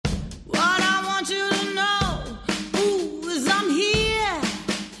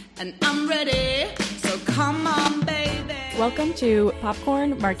and I'm ready, so come on, baby. Welcome to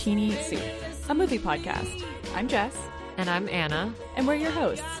Popcorn Martini Soup, a movie podcast. I'm Jess. And I'm Anna. And we're your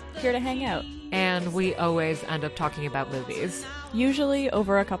hosts, here to hang out. And we always end up talking about movies. Usually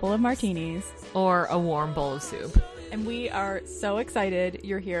over a couple of martinis. Or a warm bowl of soup. And we are so excited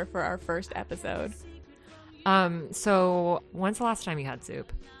you're here for our first episode. So when's the last time you had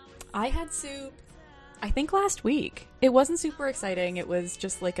soup? I had soup, I think last week. It wasn't super exciting. It was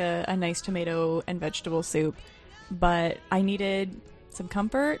just like a nice tomato and vegetable soup. But I needed some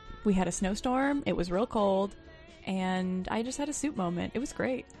comfort. We had a snowstorm. It was real cold. And I just had a soup moment. It was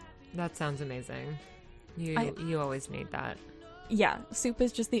great. That sounds amazing. You always need that. Yeah, soup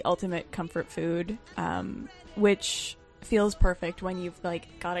is just the ultimate comfort food, which feels perfect when you've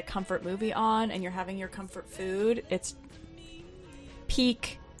got a comfort movie on and you're having your comfort food. It's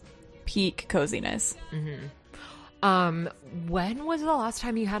peak coziness. Mm-hmm. When was the last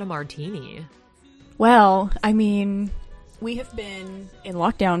time you had a martini? Well, I mean, we have been in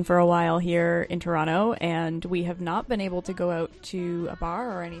lockdown for a while here in Toronto, and we have not been able to go out to a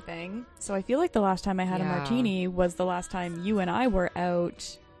bar or anything. So I feel like the last time I had a martini was the last time you and I were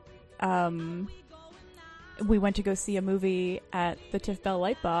out. We went to go see a movie at the Tiff Bell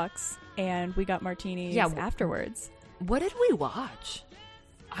Lightbox, and we got martinis afterwards. What did we watch?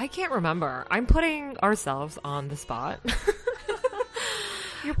 I can't remember. I'm putting ourselves on the spot.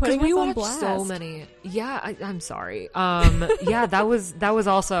 You're putting us on blast. So many. Yeah, I'm sorry. Yeah, that was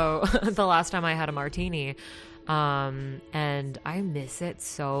also the last time I had a martini. And I miss it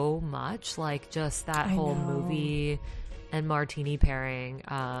so much. Like just that whole movie and martini pairing,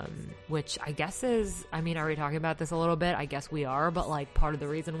 which I guess is, I mean, are we talking about this a little bit? I guess we are, but like part of the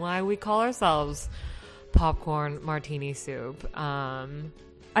reason why we call ourselves Popcorn Martini Soup.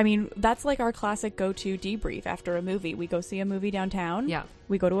 I mean, that's like our classic go-to debrief after a movie. We go see a movie downtown. Yeah.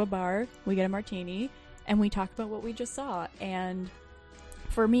 We go to a bar, we get a martini, and we talk about what we just saw. And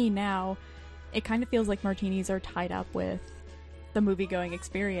for me now, it kind of feels like martinis are tied up with the movie-going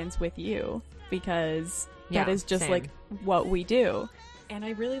experience with you, because that is just like what we do. And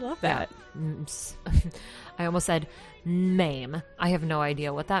I really love that. Yeah. I almost said name. I have no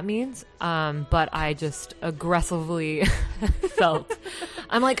idea what that means, but I just aggressively felt.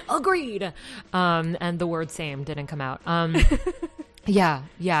 I'm like, agreed. And the word same didn't come out. Yeah,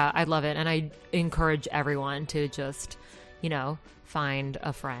 I love it. And I encourage everyone to just, find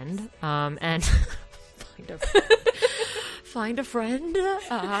a friend, and find a friend,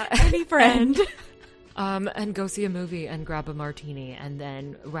 any friend. And go see a movie and grab a martini and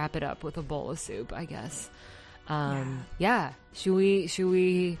then wrap it up with a bowl of soup, I guess. Yeah. Should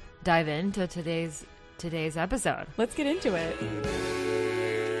we dive into today's episode? Let's get into it.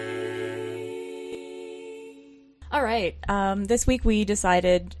 All right. This week we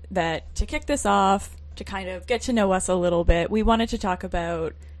decided that to kick this off, to kind of get to know us a little bit, we wanted to talk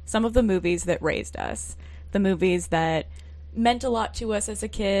about some of the movies that raised us, the movies that meant a lot to us as a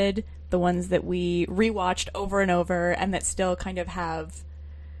kid, the ones that we rewatched over and over and that still kind of have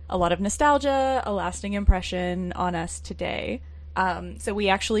a lot of nostalgia, a lasting impression on us today. So we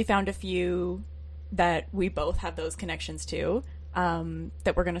actually found a few that we both have those connections to,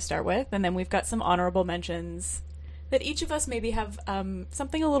 that we're going to start with. And then we've got some honorable mentions that each of us maybe have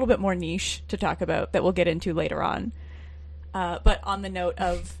something a little bit more niche to talk about that we'll get into later on. But on the note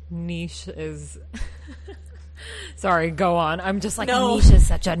of... Niche is... Sorry, go on. I'm just like, no. Niche is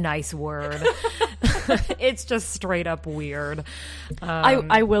such a nice word. It's just straight up weird.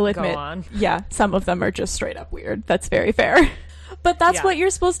 I will admit, yeah, some of them are just straight up weird. That's very fair. But that's what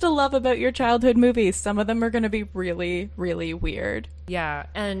you're supposed to love about your childhood movies. Some of them are going to be really, really weird. Yeah,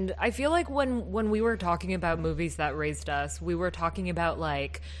 and I feel like when we were talking about movies that raised us, we were talking about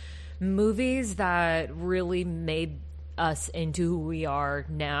like movies that really made us into who we are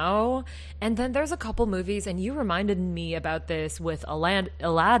now. And then there's a couple movies, and you reminded me about this with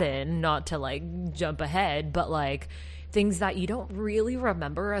Aladdin, not to like jump ahead, but like things that you don't really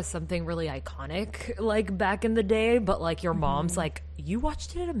remember as something really iconic like back in the day, but like your mom's like, you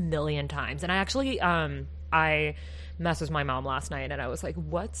watched it a million times. And I actually I messed with my mom last night and I was like,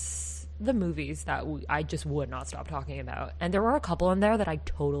 what's the movies that I just would not stop talking about? And there were a couple in there that I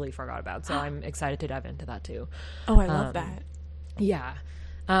totally forgot about, so I'm excited to dive into that too. Oh, I love that. Yeah.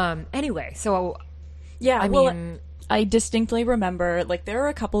 Anyway, so yeah, I distinctly remember like there are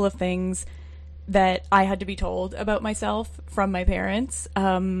a couple of things that I had to be told about myself from my parents.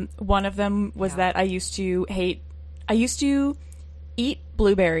 One of them was that I used to eat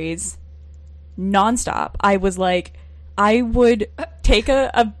blueberries nonstop. I was like, I would take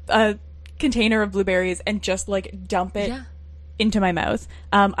a container of blueberries and just like dump it into my mouth.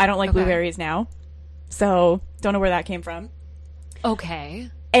 I don't like blueberries now, so don't know where that came from. Okay.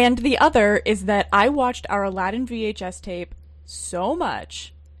 And the other is that I watched our Aladdin VHS tape so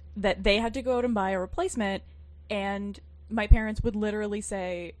much that they had to go out and buy a replacement, and my parents would literally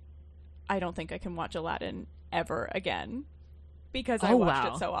say, I don't think I can watch Aladdin ever again because I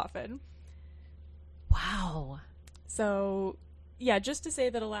watched it so often. Wow. So, yeah, just to say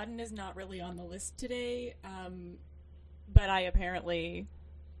that Aladdin is not really on the list today, but I apparently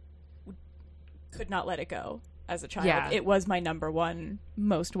could not let it go as a child. Yeah. It was my number one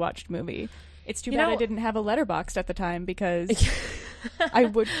most watched movie. It's too bad I didn't have a Letterboxd at the time because I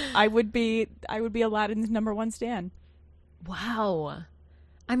would be Aladdin's number one stan. Wow.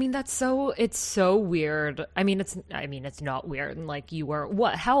 I mean, it's so weird. I mean, it's not weird. Like, you were,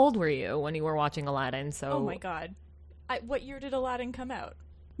 how old were you when you were watching Aladdin? So, oh my God. What year did Aladdin come out?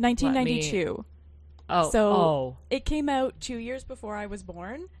 1992. It came out 2 years before I was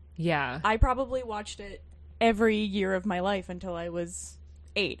born. Yeah. I probably watched it every year of my life until I was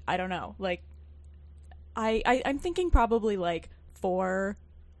 8. I don't know. Like, I'm thinking probably like 4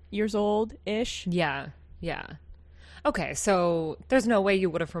 years old-ish. Yeah. Yeah. Okay, so there's no way you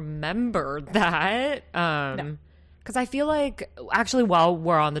would have remembered that. No. Because I feel like, actually, while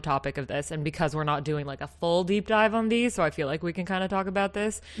we're on the topic of this, and because we're not doing like a full deep dive on these, so I feel like we can kind of talk about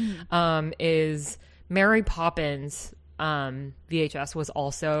this, is Mary Poppins VHS was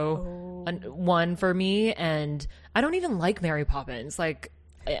also one for me, and I don't even like Mary Poppins. Like,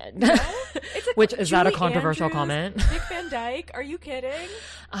 which is that a controversial comment? Dick Van Dyke? Are you kidding?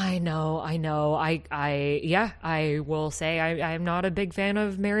 I know. I will say I am not a big fan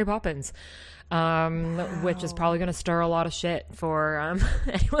of Mary Poppins, which is probably going to stir a lot of shit for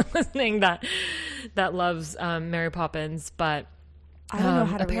anyone listening that loves Mary Poppins. But I don't know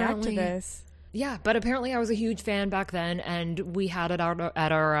how to react to this. Yeah, but apparently I was a huge fan back then, and we had it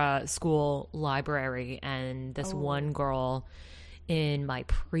at our school library, and this one girl in my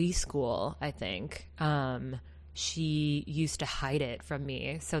preschool, I think, she used to hide it from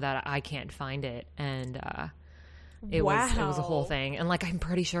me so that I can't find it, and it was a whole thing. And like, I'm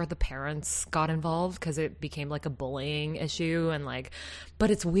pretty sure the parents got involved because it became like a bullying issue, and like,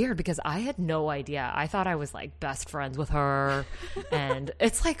 but it's weird because I had no idea. I thought I was like best friends with her, and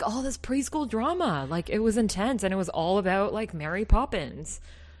it's like all this preschool drama. Like, it was intense, and it was all about like Mary Poppins.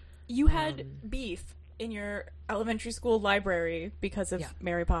 You had beef in your elementary school library because of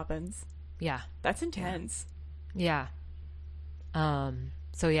Mary Poppins. Yeah. That's intense. Yeah.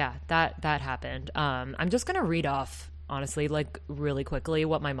 So yeah, that happened. I'm just going to read off, honestly, like really quickly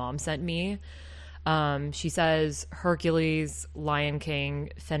what my mom sent me. She says Hercules, Lion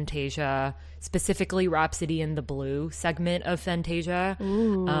King, Fantasia, specifically Rhapsody in the Blue segment of Fantasia.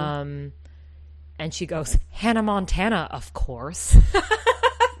 Ooh. And she goes, Hannah Montana, of course.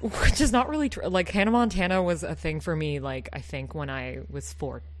 Which is not really true. Like, Hannah Montana was a thing for me, like, I think when I was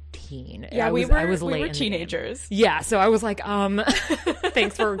 14. Yeah, I was late we were in teenagers. Yeah, so I was like,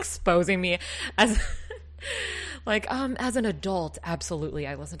 thanks for exposing me as an adult. Absolutely,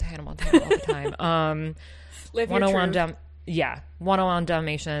 I listened to Hannah Montana all the time. Live your truth. 101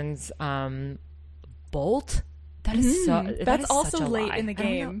 Dalmatians, Bolt. That is that's also such a late lie. in the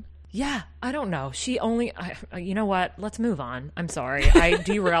game. Yeah, I don't know. She only, you know what? Let's move on. I'm sorry. I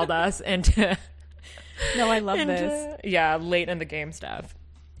derailed us into. No, I love this. Yeah, late in the game stuff.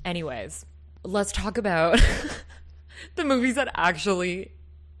 Anyways, let's talk about the movies that actually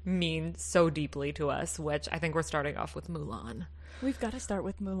mean so deeply to us, which I think we're starting off with Mulan. We've got to start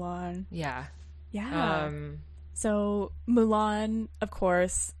with Mulan. Yeah. Yeah. So Mulan, of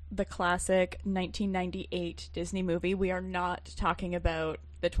course, the classic 1998 Disney movie. We are not talking about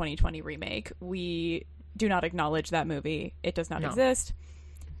the 2020 remake. We do not acknowledge that movie. It does not exist.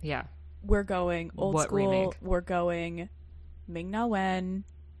 Yeah. We're going old What school. remake? We're going Ming-Na Wen,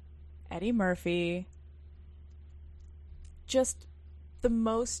 Eddie Murphy. Just the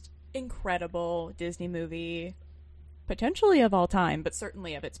most incredible Disney movie, potentially of all time, but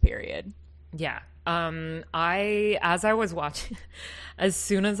certainly of its period. Yeah. As I was watching, as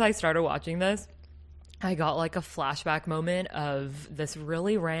soon as I started watching this, I got like a flashback moment of this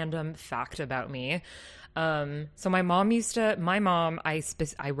really random fact about me. So my mom, I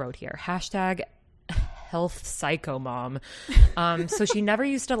wrote here, hashtag health psycho mom. So she never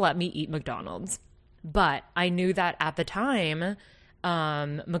used to let me eat McDonald's, but I knew that at the time,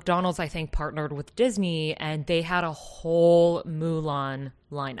 McDonald's, I think, partnered with Disney, and they had a whole Mulan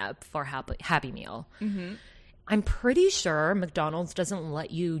lineup for Happy Meal. Mm-hmm. I'm pretty sure McDonald's doesn't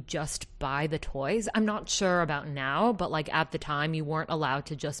let you just buy the toys. I'm not sure about now, but like at the time, you weren't allowed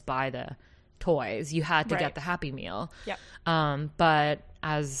to just buy the toys. You had to Right. get the Happy Meal. Yep. But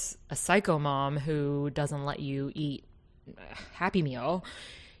as a psycho mom who doesn't let you eat Happy Meal,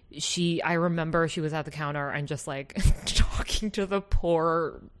 I remember she was at the counter and just like talking to the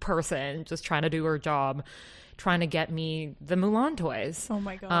poor person, just trying to do her job, trying to get me the Mulan toys. Oh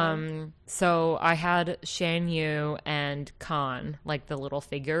my God. So I had Shan Yu and Khan, like the little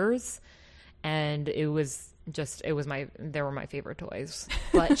figures, and they were my favorite toys.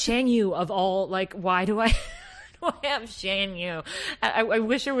 But Shan Yu of all, like, why do I have Shan Yu? I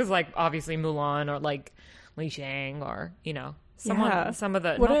wish it was like obviously Mulan or like Li Shang or, you know, Yeah. some of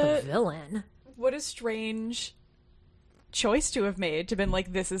the, What not a- the villain. What a strange choice to have made, to been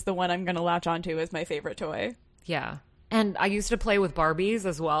like, this is the one I'm going to latch onto as my favorite toy. Yeah. And I used to play with Barbies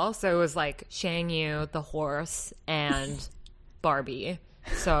as well. So it was like Shang Yu, the horse, and Barbie.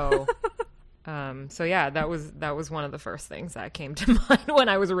 So yeah, that was one of the first things that came to mind when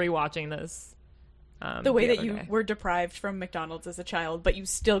I was rewatching this. The way that other you day. were deprived from McDonald's as a child, but you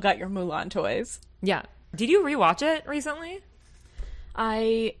still got your Mulan toys. Yeah. Did you rewatch it recently?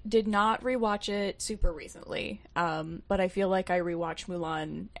 I did not rewatch it super recently, but I feel like I rewatch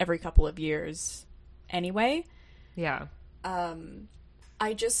Mulan every couple of years anyway. Yeah.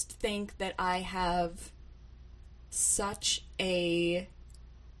 I just think that I have such a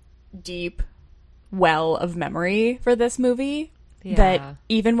deep well of memory for this movie Yeah. that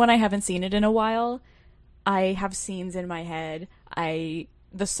even when I haven't seen it in a while, I have scenes in my head. The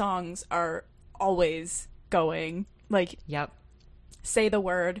songs are always going. Like, Yep. say the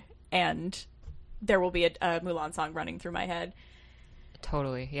word and there will be a Mulan song running through my head.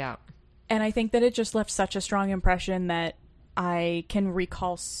 Totally. Yeah. And I think that it just left such a strong impression that I can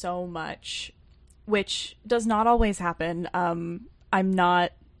recall so much, which does not always happen. I'm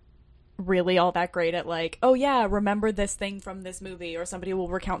not really all that great at like, oh yeah, remember this thing from this movie, or somebody will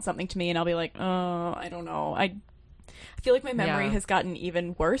recount something to me and I'll be like, oh, I don't know. I feel like my memory Yeah. has gotten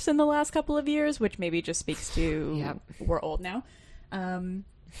even worse in the last couple of years, which maybe just speaks to Yep. we're old now.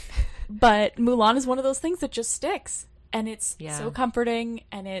 But Mulan is one of those things that just sticks, and it's Yeah. so comforting,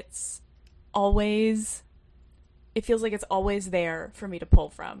 and it feels like it's always there for me to pull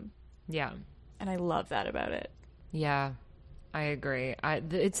from, Yeah. and I love that about it. Yeah, I agree.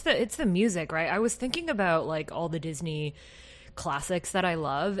 It's the music, right? I was thinking about like all the Disney classics that I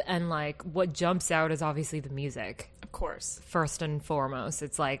love, and like what jumps out is obviously the music Of course. first and foremost.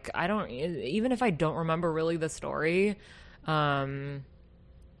 It's like even if I don't remember really the story,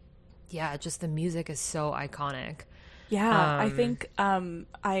 yeah, just the music is so iconic. Yeah, I think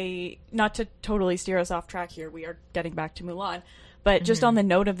not to totally steer us off track here, we are getting back to Mulan, but just on the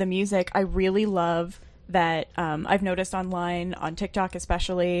note of the music, I really love that I've noticed online, on TikTok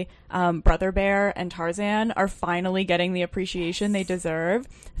especially, Brother Bear and Tarzan are finally getting the appreciation they deserve.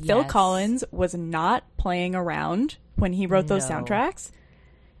 Phil Yes. Collins was not playing around when he wrote those No. soundtracks,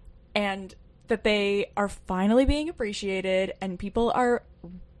 and that they are finally being appreciated, and people are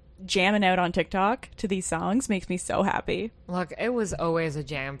jamming out on TikTok to these songs makes me so happy. Look, it was always a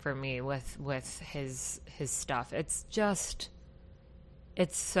jam for me with his stuff. It's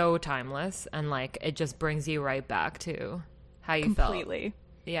so timeless, and like it just brings you right back to how you felt. Completely.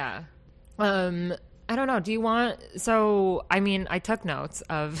 Yeah. I don't know. Do you want? So I mean, I took notes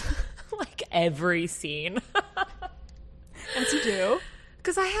of like every scene As you do.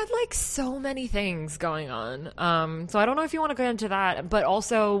 because I had like so many things going on. So I don't know if you want to go into that, but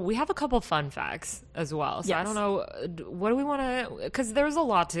also we have a couple fun facts as well. So I Yes. don't know, what do we want to? Because there's a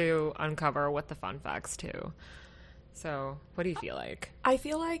lot to uncover with the fun facts too. So what do you feel like? I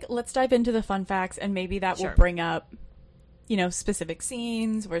feel like let's dive into the fun facts, and maybe that Sure. will bring up, specific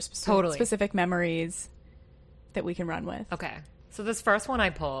scenes or Totally. specific memories that we can run with. Okay. So this first one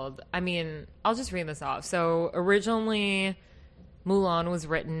I pulled, I mean, I'll just read this off. So originally, Mulan was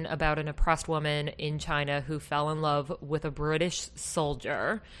written about an oppressed woman in China who fell in love with a British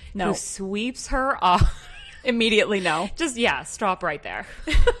soldier No. who sweeps her off. Immediately, no. Just, yeah, stop right there.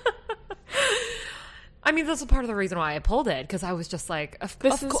 I mean, that's a part of the reason why I pulled it, because I was just like,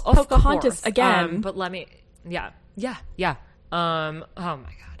 This is of Pocahontas course. again. But let me, yeah. Oh my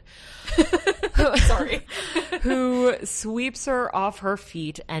God. Sorry. Who sweeps her off her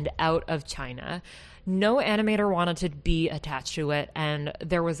feet and out of China. No animator wanted to be attached to it, and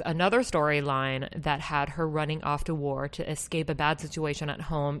there was another storyline that had her running off to war to escape a bad situation at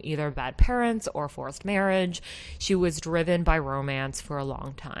home, either bad parents or forced marriage. She was driven by romance for a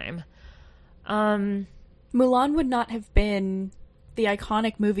long time. Mulan would not have been the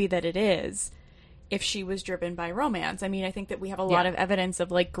iconic movie that it is if she was driven by romance. I mean, I think that we have a lot Yeah. of evidence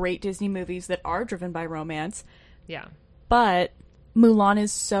of like great Disney movies that are driven by romance, Yeah. but Mulan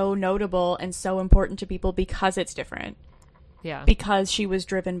is so notable and so important to people because it's different. Yeah. Because she was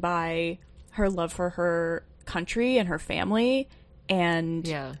driven by her love for her country and her family and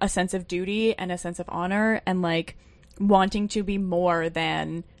a sense of duty and a sense of honor and like wanting to be more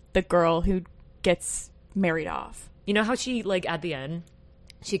than the girl who gets married off. You know how she, like, at the end,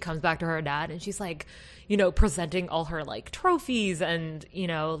 she comes back to her dad and she's like, you know, presenting all her like trophies and, you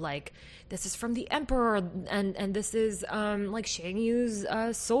know, like, this is from the emperor and this is like Shang Yu's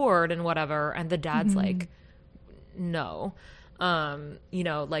sword and whatever. And the dad's like, no. You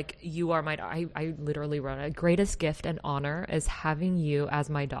know, like, you are I literally wrote it. Greatest gift and honor is having you as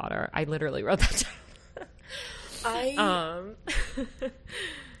my daughter. I literally wrote that down.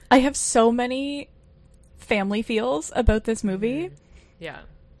 I have so many family feels about this movie. Yeah.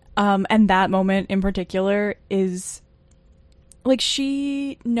 And that moment in particular is like,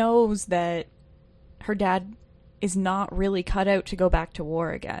 she knows that her dad is not really cut out to go back to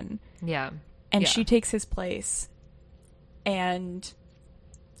war again. Yeah. And she takes his place. And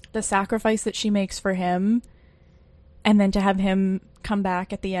the sacrifice that she makes for him, and then to have him come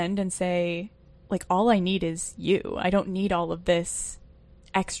back at the end and say, like, all I need is you. I don't need all of this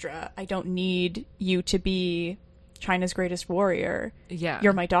extra. I don't need you to be China's greatest warrior. Yeah.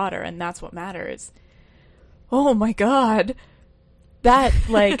 You're my daughter, and that's what matters. Oh my God. That,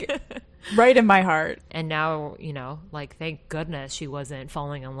 like, right in my heart. And now, you know, like, thank goodness she wasn't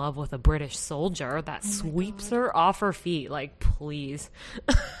falling in love with a British soldier that sweeps her off her feet. Like, please.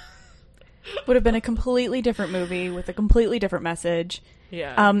 Would have been a completely different movie with a completely different message.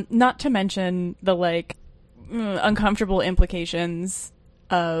 Yeah. Not to mention the, like, uncomfortable implications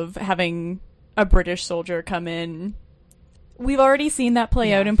of having a British soldier come in. We've already seen that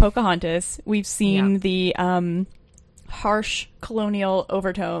play out in Pocahontas. We've seen the harsh colonial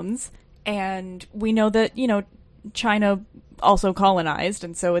overtones, and we know that, you know, China also colonized,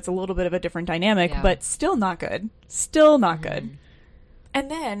 and so it's a little bit of a different dynamic, but still not good. Still not good.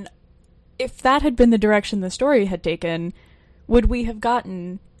 And then, if that had been the direction the story had taken, would we have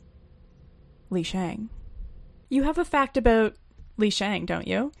gotten Li Shang? You have a fact about Li Shang, don't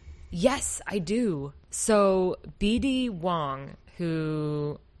you? Yes, I do. So BD Wong,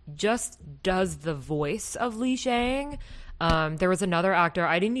 who just does the voice of Li Shang, there was another actor.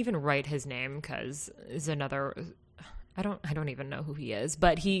 I didn't even write his name because is another. I don't even know who he is,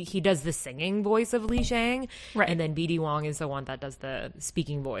 but he does the singing voice of Li Shang, right? And then BD Wong is the one that does the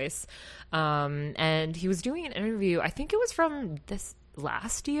speaking voice. And he was doing an interview. I think it was from this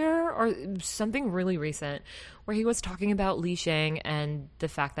last year or something really recent, where he was talking about Li Shang and the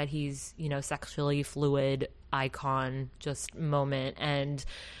fact that he's, you know, sexually fluid icon just moment, and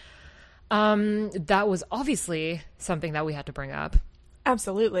that was obviously something that we had to bring up.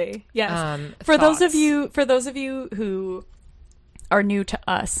 Absolutely. Yes. For those of you who are new to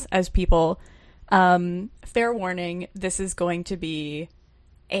us as people, fair warning, this is going to be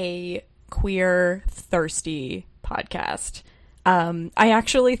a queer thirsty podcast. I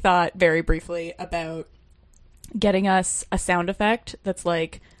actually thought very briefly about getting us a sound effect that's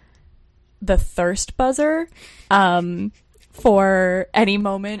like the thirst buzzer, for any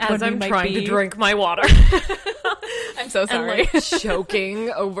moment as when I'm we might trying to drink my water. I'm so sorry. And, like, choking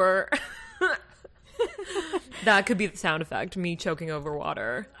over. That could be the sound effect, me choking over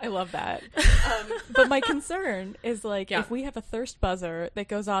water. I love that. But my concern is, like, if we have a thirst buzzer that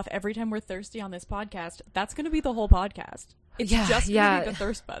goes off every time we're thirsty on this podcast, that's going to be the whole podcast. It's just going to be the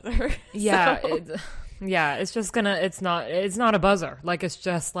thirst buzzer. Yeah. It's just going to, it's not a buzzer. Like, it's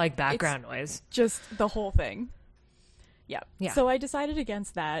just like background noise. Just the whole thing. Yeah. So I decided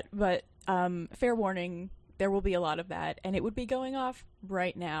against that, but fair warning, there will be a lot of that, and it would be going off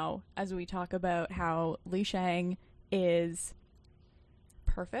right now as we talk about how Li Shang is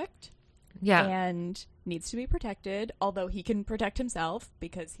perfect, and needs to be protected, although he can protect himself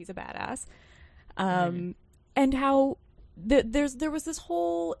because he's a badass, and how there was this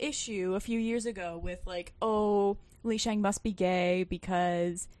whole issue a few years ago with, like, oh, Li Shang must be gay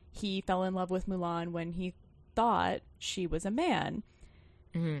because he fell in love with Mulan when he thought she was a man.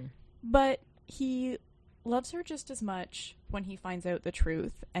 But he loves her just as much when he finds out the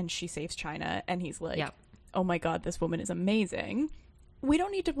truth and she saves China, and he's like, oh my God, this woman is amazing. We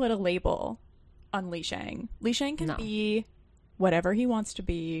don't need to put a label on Li Shang. Li Shang can be whatever he wants to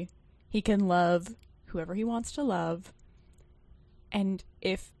be. He can love whoever he wants to love. And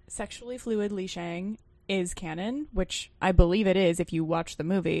if sexually fluid Li Shang is canon, which I believe it is if you watch the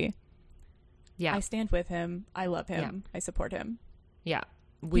movie, I stand with him. I love him. I support him. Yeah.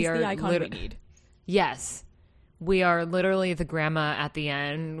 He's the icon we need. Yes. We are literally the grandma at the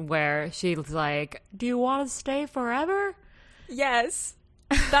end where she's like, do you want to stay forever? Yes.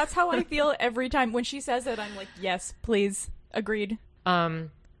 That's how I feel every time. When she says it, I'm like, yes, please. Agreed. I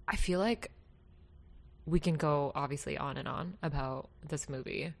feel like we can go obviously on and on about this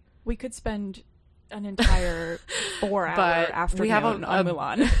movie. We could spend an entire 4-hour But afternoon we have on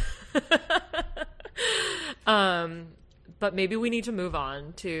Mulan. But maybe we need to move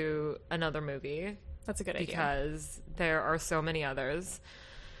on to another movie That's a good idea. because there are so many others.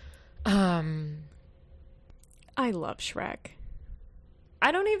 I love Shrek.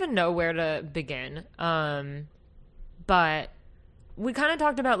 I don't even know where to begin. But we kind of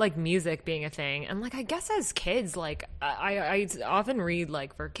talked about like music being a thing, and like I guess as kids, like I often read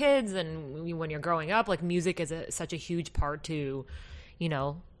like for kids and when you're growing up, like music is such a huge part to, you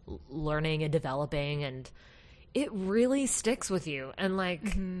know, learning and developing, and it really sticks with you. And like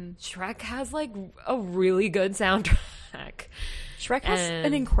Shrek has like a really good soundtrack. Shrek has And,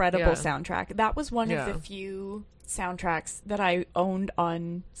 an incredible yeah. soundtrack. That was one Yeah. of the few soundtracks that I owned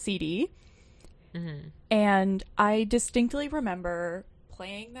on CD. And I distinctly remember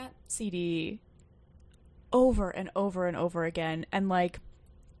playing that CD over and over and over again. And like,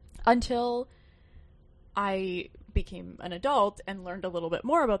 until I became an adult and learned a little bit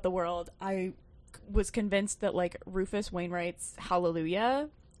more about the world, I was convinced that like Rufus Wainwright's Hallelujah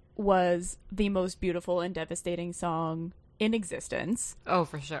was the most beautiful and devastating song in existence. Oh,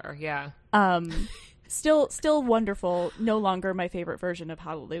 for sure. Yeah. Still wonderful. No longer my favorite version of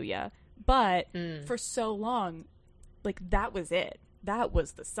Hallelujah. But for so long, like, that was it. That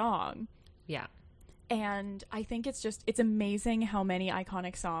was the song. Yeah. And I think it's amazing how many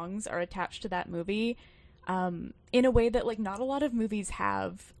iconic songs are attached to that movie, in a way that, like, not a lot of movies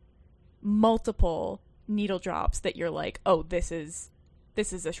have multiple needle drops that you're like, oh, this is a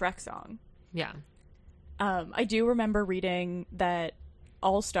Shrek song. Yeah. I do remember reading that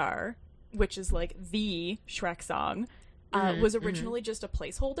All Star, which is like the Shrek song, was originally just a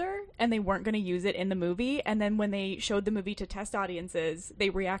placeholder, and they weren't going to use it in the movie. And then when they showed the movie to test audiences, they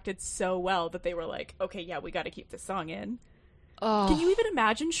reacted so well that they were like, okay, yeah, we got to keep this song in. Oh. Can you even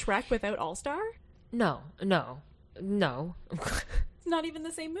imagine Shrek without All Star? No. It's not even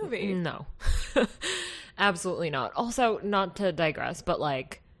the same movie. No. Absolutely not. Also, not to digress, but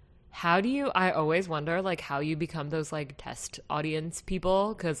like, I always wonder like how you become those like test audience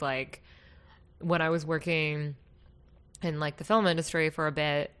people, because like when I was working in like the film industry for a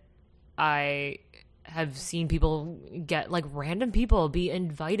bit, I have seen people random people be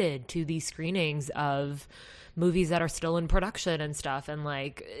invited to these screenings of movies that are still in production and stuff, and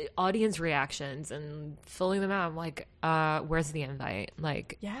like audience reactions and filling them out. I'm like, where's the invite?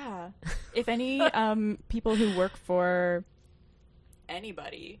 Like, Yeah. If any people who work for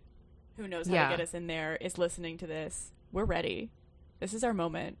anybody who knows how Yeah. to get us in there is listening to this, we're ready. This is our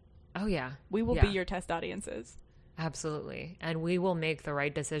moment. oh yeah, We will Yeah. be your test audiences. Absolutely. And we will make the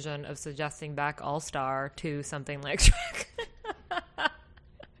right decision of suggesting back All Star to something like Shrek.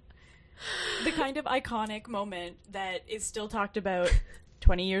 The kind of iconic moment that is still talked about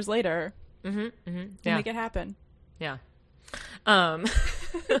 20 years later. We'll Yeah. make it happen. Yeah.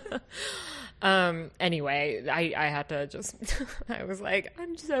 Anyway, I had to just I was like,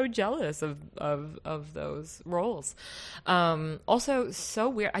 I'm so jealous of those roles. Also so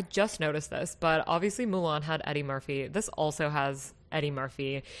weird. I just noticed this, but obviously Mulan had Eddie Murphy. This also has Eddie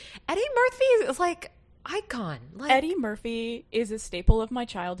Murphy. Eddie Murphy is like icon. Like Eddie Murphy is a staple of my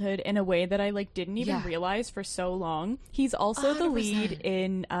childhood in a way that I like didn't even Yeah. realize for so long. He's also the 100%. lead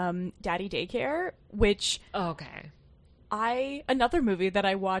in Daddy Daycare, which okay. another movie that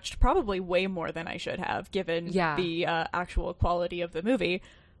I watched probably way more than I should have, given Yeah. the actual quality of the movie.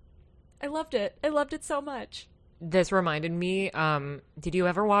 I loved it. I loved it so much. This reminded me, did you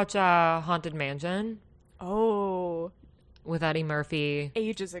ever watch Haunted Mansion Oh, with Eddie Murphy?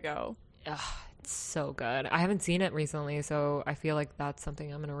 ages ago. Ugh, it's so good. I haven't seen it recently, so I feel like that's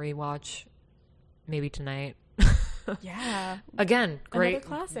something I'm going to rewatch maybe tonight. Yeah. Again, great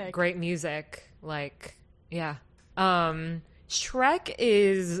classic. great music. Like, yeah. Shrek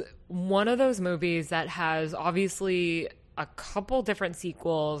is one of those movies that has obviously a couple different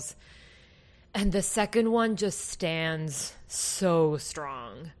sequels, and the second one just stands so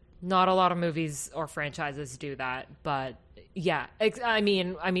strong. Not a lot of movies or franchises do that, but yeah. I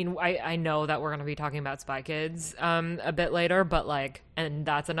know that we're going to be talking about Spy Kids a bit later, but like, and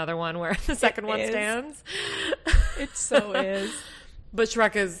that's another one where the second one is. stands. It so is. But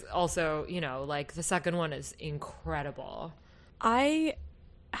Shrek is also, like the second one is incredible. I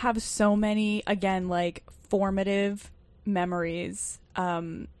have so many, again, like formative memories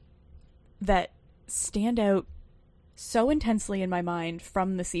that stand out so intensely in my mind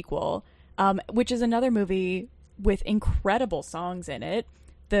from the sequel, which is another movie with incredible songs in it.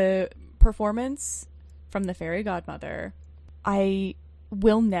 The performance from the fairy godmother, I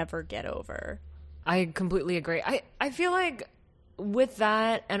will never get over. I completely agree. I feel like with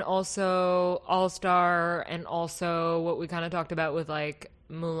that, and also All Star, and also what we kind of talked about with like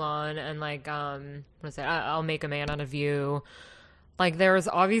Mulan, and like what is it? I'll Make a Man Out of You. Like, there is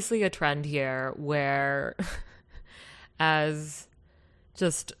obviously a trend here where, as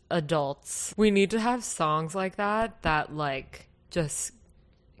just adults, we need to have songs like that like just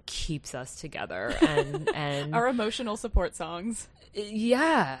keeps us together, and Our emotional support songs.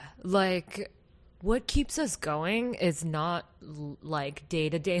 yeah, like, what keeps us going is not like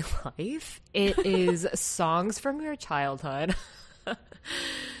day-to-day life. It is songs from your childhood.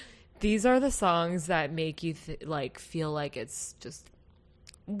 These are the songs that make you like feel like it's just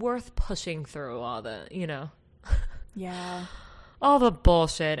worth pushing through all the, you know, Yeah. all the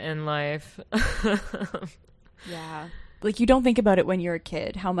bullshit in life. Yeah. Like, you don't think about it when you're a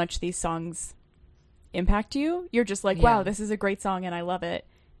kid, how much these songs impact you. You're just like, wow, Yeah. this is a great song and I love it.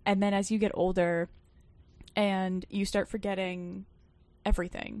 And then as you get older and you start forgetting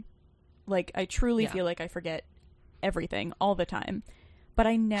everything, like, I truly feel like I forget everything all the time. But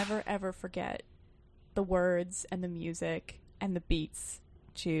I never, ever forget the words and the music and the beats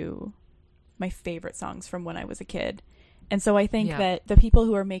to my favorite songs from when I was a kid. And so I think that the people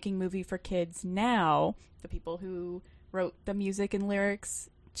who are making movie for kids now, the people who wrote the music and lyrics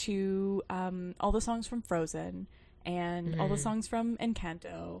to all the songs from Frozen and all the songs from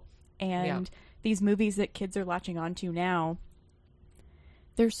Encanto and these movies that kids are latching onto now,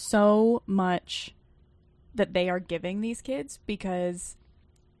 there's so much that they are giving these kids, because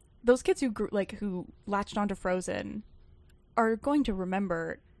those kids who who latched onto Frozen are going to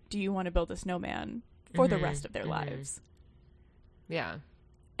remember Do You Want to Build a Snowman for the rest of their lives. Yeah.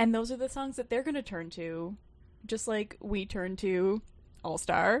 And those are the songs that they're going to turn to, just like we turn to All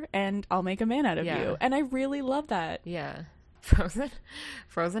Star and I'll Make a Man Out of You. And I really love that. Yeah.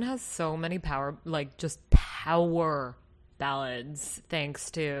 Frozen has so many power ballads,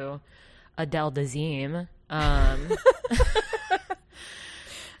 thanks to Adele Dazeem. I'm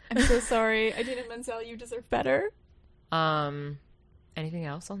so sorry. Idina Menzel, you deserve better. Anything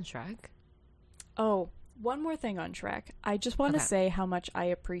else on Shrek? Oh, one more thing on Shrek. I just want to say how much I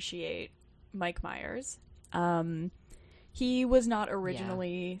appreciate Mike Myers. He was not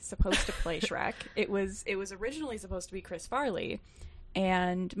originally supposed to play Shrek. It was originally supposed to be Chris Farley,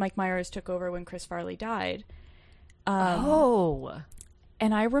 and Mike Myers took over when Chris Farley died. And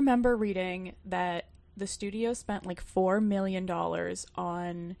I remember reading that the studio spent like $4 million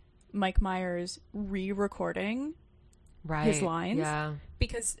on Mike Myers re-recording his lines. Yeah.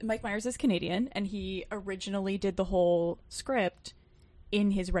 Because Mike Myers is Canadian, and he originally did the whole script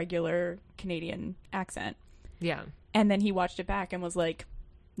in his regular Canadian accent. Yeah. And then he watched it back and was like,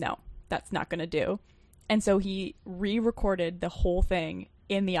 no, that's not going to do. And so he re-recorded the whole thing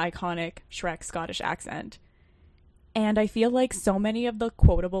in the iconic Shrek Scottish accent. And I feel like so many of the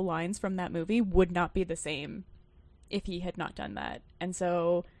quotable lines from that movie would not be the same if he had not done that. And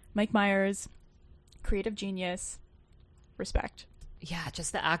so Mike Myers, creative genius, respect. Yeah,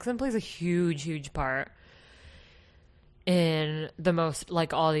 just the accent plays a huge, huge part in the most,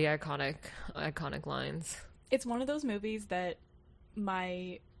 like, all the iconic lines. It's one of those movies that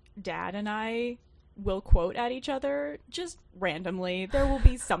my dad and I will quote at each other just randomly. There will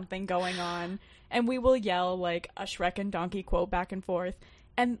be something going on, and we will yell, like, a Shrek and Donkey quote back and forth.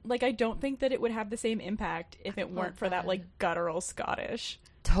 And, like, I don't think that it would have the same impact if it weren't for that, like, guttural Scottish.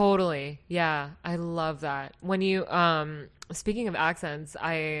 Totally. Yeah, I love that. When you, speaking of accents,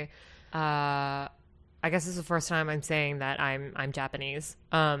 I guess this is the first time I'm saying that I'm Japanese.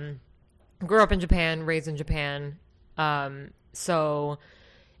 Grew up in Japan, raised in Japan. So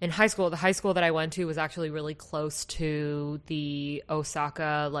in high school, the high school that I went to was actually really close to the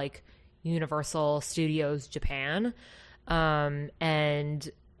Osaka, like, Universal Studios Japan. And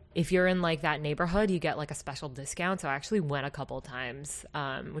if you're in, like, that neighborhood, you get, like, a special discount. So I actually went a couple times,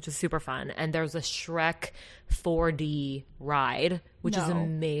 which was super fun. And there's a Shrek 4D ride, which is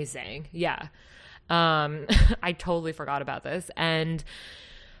amazing. Yeah. I totally forgot about this. And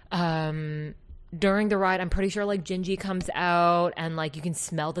during the ride, I'm pretty sure, like, Gingy comes out and, like, you can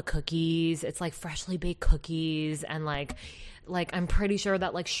smell the cookies. It's, like, freshly baked cookies. And, like I'm pretty sure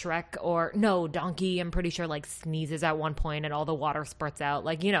that, like, Donkey, I'm pretty sure, like, sneezes at one point and all the water spurts out.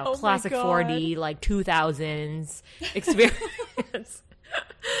 Like, you know, classic 4D, like, 2000s experience.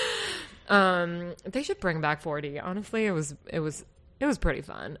 They should bring back 4D. Honestly, it was pretty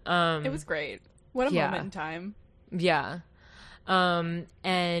fun. It was great. What a moment in time. Yeah.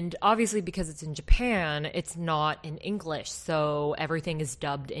 And obviously because it's in Japan, it's not in English, so everything is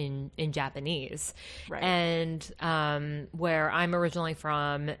dubbed in Japanese. Right. And where I'm originally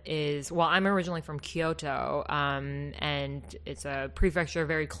from I'm originally from Kyoto, and it's a prefecture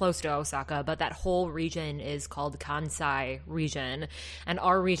very close to Osaka, but that whole region is called Kansai region, and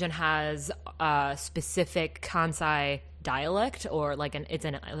our region has a specific Kansai dialect, or like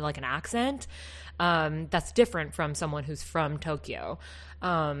an accent that's different from someone who's from Tokyo.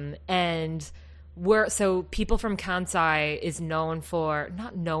 And so people from Kansai is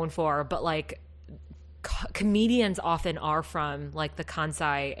not known for, but like comedians often are from like the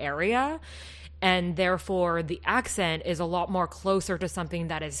Kansai area. And therefore the accent is a lot more closer to something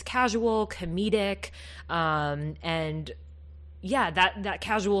that is casual, comedic, and yeah, that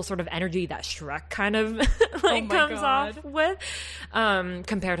casual sort of energy that Shrek kind of like comes off with,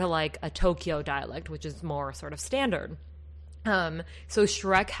 compared to like a Tokyo dialect, which is more sort of standard. So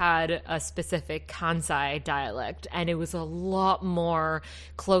Shrek had a specific Kansai dialect, and it was a lot more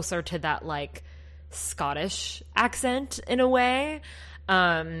closer to that like Scottish accent in a way,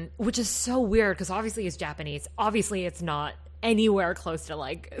 which is so weird because obviously it's Japanese. Obviously it's not anywhere close to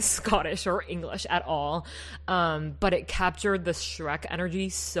like Scottish or English at all, but it captured the Shrek energy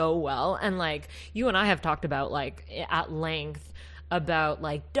so well. And like you and I have talked about like at length about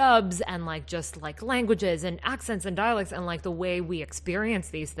like dubs and like just like languages and accents and dialects and like the way we experience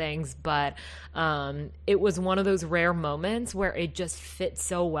these things, but it was one of those rare moments where it just fit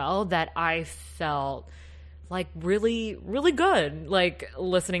so well that I felt like really, really good, like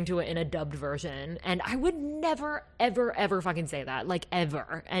listening to it in a dubbed version. And I would never, ever, ever fucking say that, like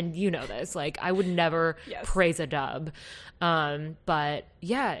ever. And you know this, like I would never praise a dub. But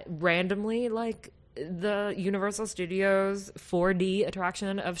yeah, randomly, like the Universal Studios 4D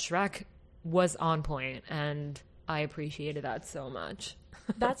attraction of Shrek was on point, and I appreciated that so much.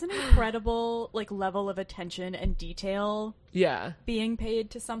 That's an incredible like level of attention and detail being paid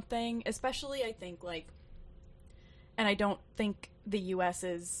to something, especially I think like, and I don't think the US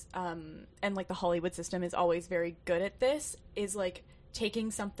is, and like the Hollywood system is always very good at this, is like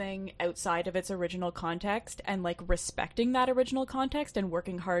taking something outside of its original context and like respecting that original context and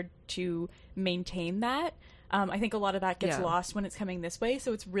working hard to maintain that. I think a lot of that gets lost when it's coming this way.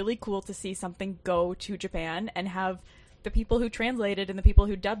 So it's really cool to see something go to Japan and have the people who translated and the people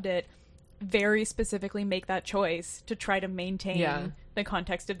who dubbed it very specifically make that choice to try to maintain the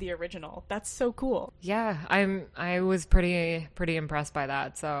context of the original. That's so cool. Yeah, I was pretty impressed by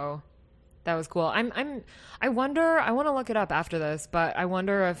that. So that was cool. I wonder, I want to look it up after this, but I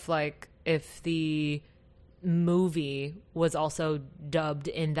wonder if the movie was also dubbed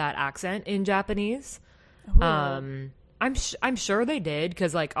in that accent in Japanese. Ooh. I'm sure they did,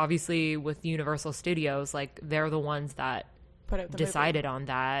 because like obviously with Universal Studios, like they're the ones that Put out the decided movie. on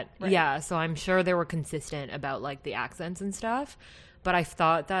that. Right. Yeah, so I'm sure they were consistent about like the accents and stuff. But I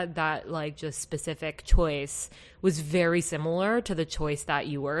thought that like just specific choice was very similar to the choice that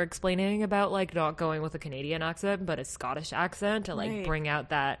you were explaining about like not going with a Canadian accent but a Scottish accent to like bring out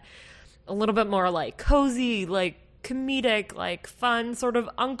that a little bit more like cozy, like comedic, like fun sort of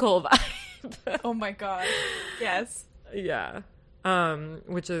uncle vibe. Oh my god. Yes. Yeah.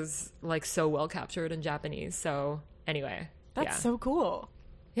 Which is like so well captured in Japanese. So anyway. That's so cool.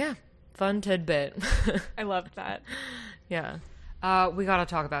 Yeah. Fun tidbit. I loved that. Yeah. We gotta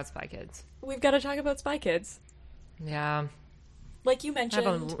talk about Spy Kids. We've got to talk about Spy Kids. Yeah. Like you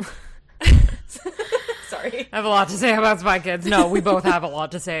mentioned. Sorry. I have a lot to say about Spy Kids. No, we both have a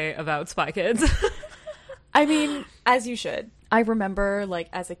lot to say about Spy Kids. I mean, as you should. I remember, like,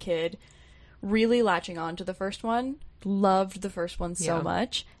 as a kid, really latching on to the first one. Loved the first one so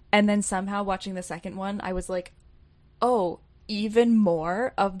much. And then somehow watching the second one, I was like, oh, even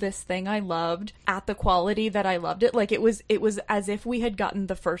more of this thing I loved at the quality that I loved it. Like, it was as if we had gotten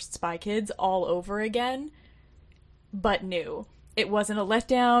the first Spy Kids all over again, but new. It wasn't a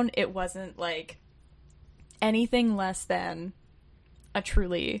letdown. It wasn't, like, anything less than a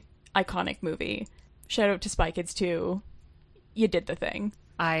truly iconic movie. Shout out to Spy Kids 2. You did the thing.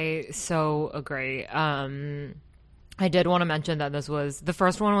 I so agree. I did want to mention that the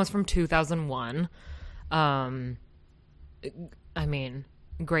first one was from 2001. I mean,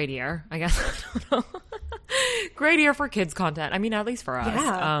 great year, I guess. I don't know. Great year for kids content. I mean, at least for us.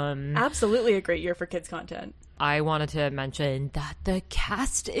 Yeah, absolutely a great year for kids content. I wanted to mention that the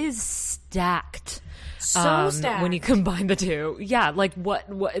cast is stacked. So stacked. When you combine the two. Yeah, like what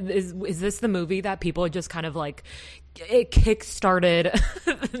is this the movie that people just kind of like, it kickstarted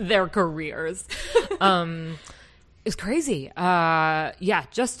their careers? It's crazy. Yeah,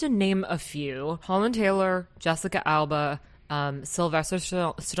 just to name a few: Holland Taylor, Jessica Alba, Sylvester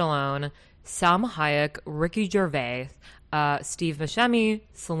Stallone, Salma Hayek, Ricky Gervais, Steve Buscemi,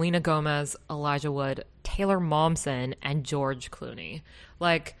 Selena Gomez, Elijah Wood, Taylor Momsen, and George Clooney.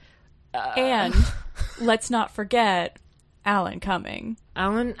 Like, and let's not forget Alan Cumming.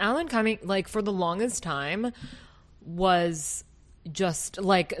 Alan Cumming, like, for the longest time was just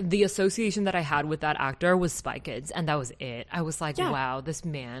like the association that I had with that actor was Spy Kids, and that was it. I was like, wow, this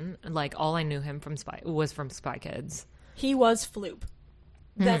man, like, all I knew him from was from Spy Kids. He was Floop.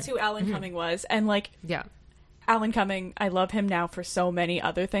 That's who Alan Cumming was. And like, yeah, Alan Cumming, I love him now for so many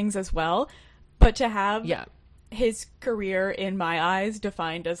other things as well. But to have his career in my eyes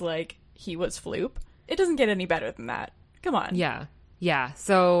defined as like he was Floop, it doesn't get any better than that. Come on. Yeah.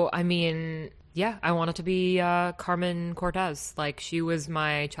 So, I mean, yeah, I wanted to be Carmen Cortez. Like, she was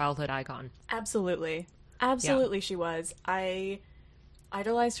my childhood icon. Absolutely she was. I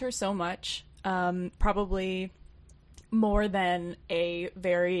idolized her so much. Probably more than a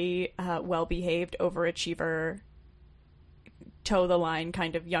very well-behaved overachiever, toe-the-line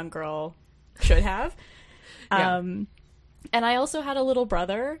kind of young girl should have. And I also had a little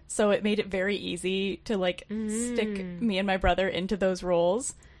brother, so it made it very easy to, like, stick me and my brother into those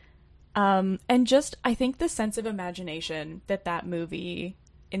roles. And just, I think the sense of imagination that movie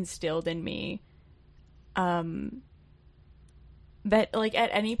instilled in me, that, like, at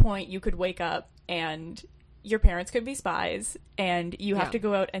any point you could wake up and your parents could be spies, and you have to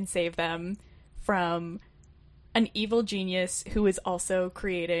go out and save them from an evil genius who is also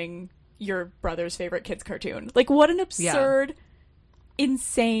creating your brother's favorite kids cartoon. Like, what an absurd,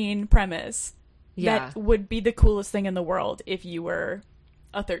 insane premise that would be the coolest thing in the world if you were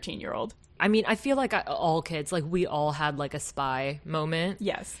a 13-year-old. I mean, I feel like all kids, like, we all had, like, a spy moment.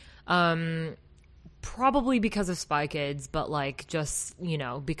 Yes. Probably because of Spy Kids, but, like, just, you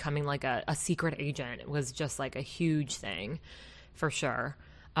know, becoming, like, a secret agent was just, like, a huge thing, for sure.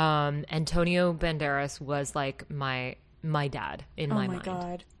 Antonio Banderas was, like, my dad in my mind. Oh, my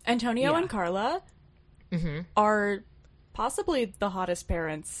God. Antonio and Carla are possibly the hottest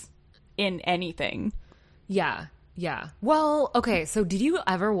parents in anything. Yeah. Well, okay, so did you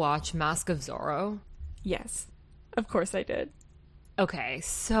ever watch Mask of Zorro? Yes. Of course I did. Okay,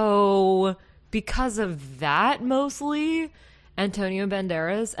 so because of that, mostly, Antonio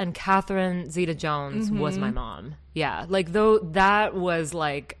Banderas and Catherine Zeta-Jones was my mom. Yeah, like, though that was,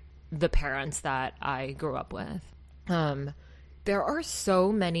 like, the parents that I grew up with. There are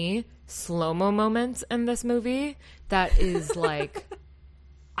so many slow-mo moments in this movie that is, like,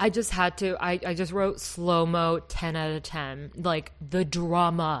 I just wrote slow-mo 10 out of 10. Like, the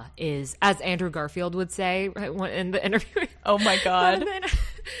drama is, as Andrew Garfield would say, right, in the interview. Oh, my God.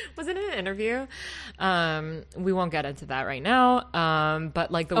 Was it in an interview? We won't get into that right now.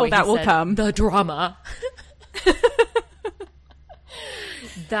 But, like, the way that he will said, come. The drama.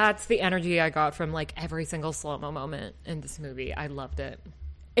 That's the energy I got from, like, every single slow-mo moment in this movie. I loved it.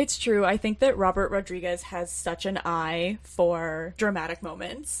 It's true. I think that Robert Rodriguez has such an eye for dramatic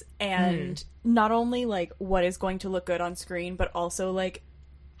moments, and not only, like, what is going to look good on screen, but also, like,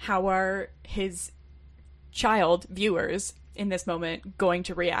 how are his child viewers in this moment going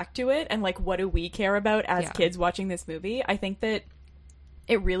to react to it, and, like, what do we care about as kids watching this movie? I think that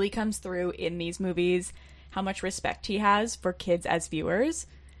it really comes through in these movies how much respect he has for kids as viewers.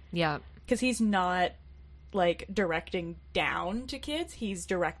 Yeah. Because he's not, like, directing down to kids. He's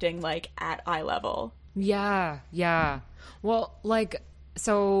directing, like, at eye level. Yeah. Well, like,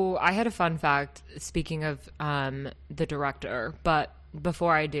 so I had a fun fact, speaking of the director, but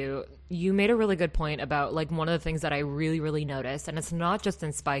before I do, you made a really good point about, like, one of the things that I really, really noticed, and it's not just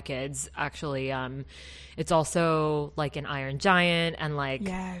in Spy Kids, actually, it's also, like, in Iron Giant, and, like,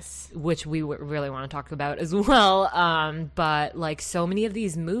 which we really want to talk about as well, but, like, so many of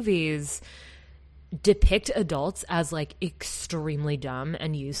these movies depict adults as, like, extremely dumb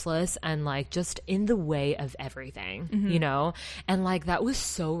and useless and, like, just in the way of everything, you know? And, like, that was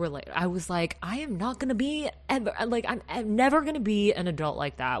so relatable. I was like, I am not gonna be ever, like, I'm never gonna be an adult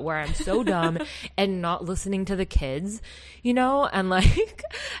like that, where I'm so dumb and not listening to the kids, you know? And, like,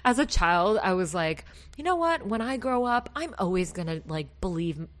 as a child, I was like, you know what? When I grow up, I'm always gonna, like,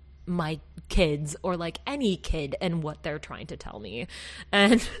 believe my kids, or, like, any kid, and what they're trying to tell me.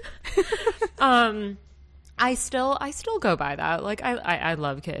 And I still go by that. Like, I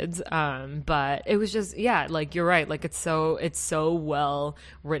love kids, but it was just, like, you're right, like, it's so well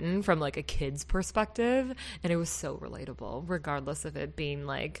written from, like, a kid's perspective, and it was so relatable, regardless of it being,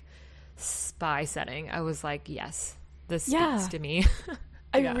 like, spy setting. I was like, yes, this speaks to me.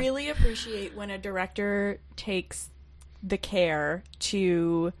 I really appreciate when a director takes the care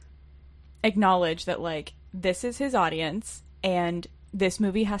to acknowledge that, like, this is his audience, and this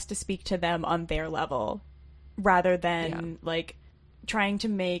movie has to speak to them on their level, rather than like trying to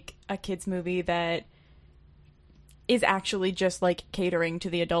make a kids movie that is actually just like catering to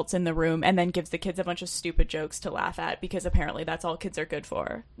the adults in the room and then gives the kids a bunch of stupid jokes to laugh at because apparently that's all kids are good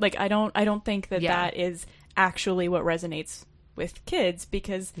for. Like I don't think that that is actually what resonates with kids,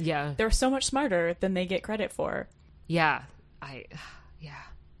 because they're so much smarter than they get credit for. I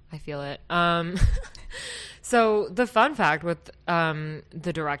feel it. So the fun fact with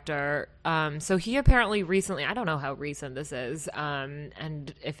the director, so he apparently recently, I don't know how recent this is,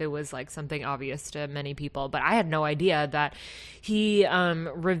 and if it was like something obvious to many people, but I had no idea that he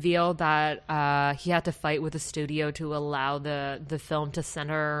revealed that he had to fight with the studio to allow the film to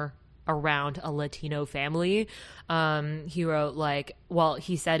center around a Latino family. He wrote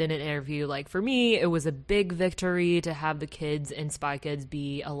he said in an interview, like, for me, it was a big victory to have the kids in Spy Kids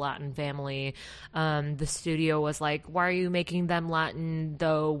be a Latin family. The studio was like, why are you making them Latin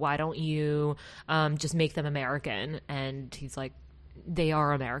though? Why don't you just make them American? And he's like, they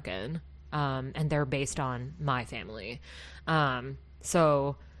are American. And they're based on my family.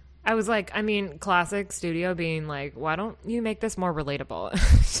 So I was like, I mean, classic studio being like, why don't you make this more relatable?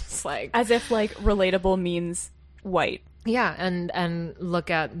 Just like, as if like relatable means white. Yeah, and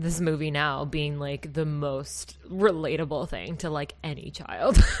look at this movie now being like the most relatable thing to like any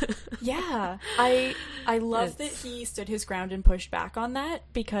child. Yeah. I love that he stood his ground and pushed back on that,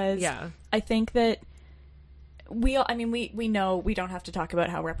 because I think that we know we don't have to talk about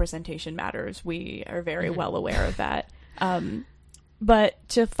how representation matters. We are very well aware of that. But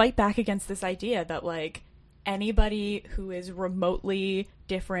to fight back against this idea that, like, anybody who is remotely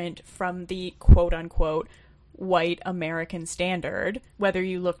different from the quote-unquote white American standard, whether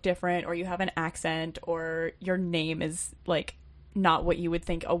you look different or you have an accent or your name is, like, not what you would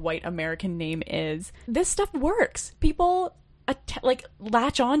think a white American name is, this stuff works. People,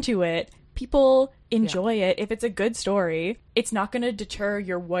 latch onto it. People enjoy it. If it's a good story, it's not going to deter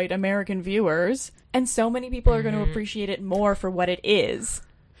your white American viewers. And so many people are going to appreciate it more for what it is.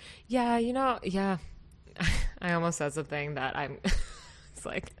 Yeah, I almost said something that I'm... It's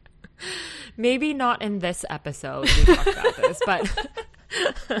like, maybe not in this episode we talk about this, but...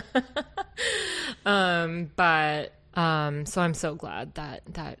 so I'm so glad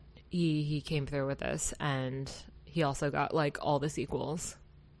that he came through with this, and he also got, like, all the sequels,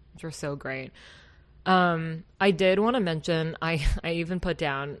 which are so great. I did want to mention, I even put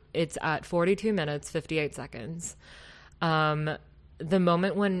down, it's at 42 minutes, 58 seconds. The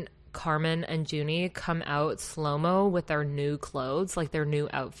moment when Carmen and Junie come out slow-mo with their new clothes, like their new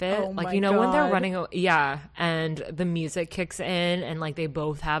outfit. Oh like, my when God. they're running, and the music kicks in and like they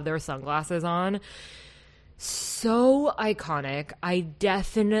both have their sunglasses on. So iconic. I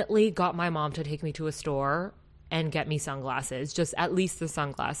definitely got my mom to take me to a store and get me sunglasses, just at least the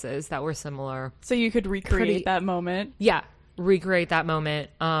sunglasses that were similar. So you could recreate that moment. Yeah, recreate that moment.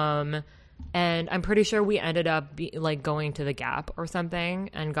 And I'm pretty sure we ended up going to the Gap or something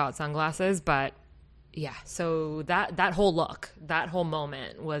and got sunglasses. But yeah, so that whole look, that whole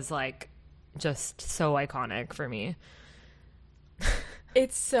moment was like just so iconic for me.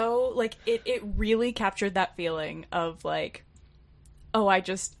 It's so like it really captured that feeling of like, oh, I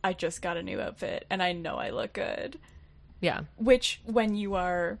just got a new outfit and I know I look good. Yeah. Which, when you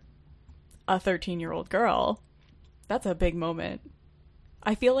are a 13-year-old girl, that's a big moment.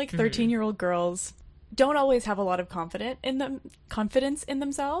 I feel like 13-year-old girls don't always have a lot of confidence in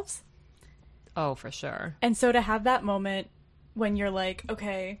themselves. Oh, for sure. And so to have that moment when you're like,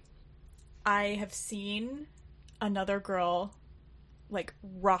 okay, I have seen another girl like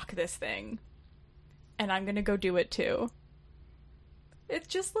rock this thing and I'm going to go do it too. It's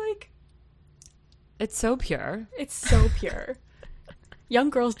just like... It's so pure. It's so pure. Young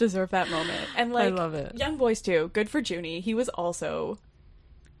girls deserve that moment. And like, I love it. Young boys too. Good for Junie. He was also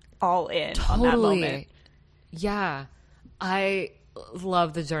all in on that moment. Yeah. I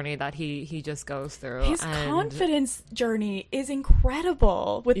love the journey that he just goes through. His confidence journey is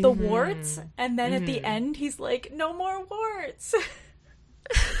incredible with the warts. And then at the end, he's like, no more warts.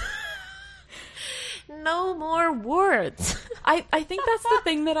 No more warts. I think that's the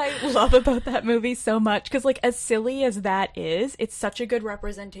thing that I love about that movie so much, because like as silly as that is, it's such a good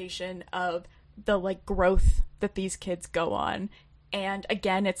representation of the like growth that these kids go on. And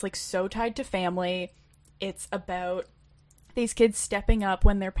again, it's like so tied to family. It's about these kids stepping up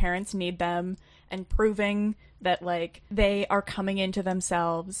when their parents need them and proving that like they are coming into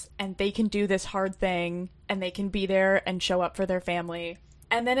themselves and they can do this hard thing and they can be there and show up for their family.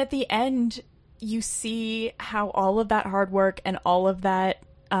 And then at the end, you see how all of that hard work and all of that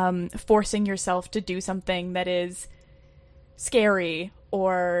forcing yourself to do something that is scary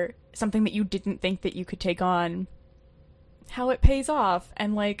or something that you didn't think that you could take on, how it pays off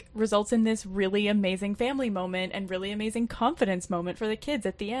and like results in this really amazing family moment and really amazing confidence moment for the kids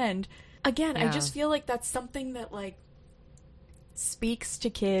at the end. Again, I just feel like that's something that like speaks to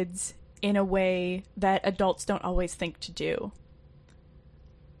kids in a way that adults don't always think to do.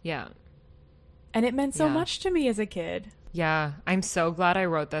 Yeah. And it meant so much to me as a kid. Yeah, I'm so glad I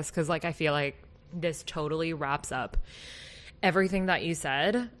wrote this because, like, I feel like this totally wraps up everything that you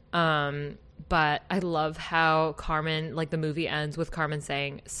said. But I love how Carmen, like, the movie ends with Carmen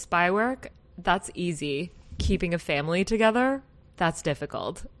saying, spy work, that's easy. Keeping a family together, that's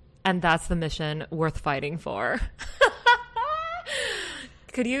difficult. And that's the mission worth fighting for.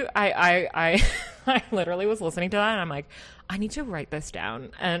 Could you, I literally was listening to that and I'm like, I need to write this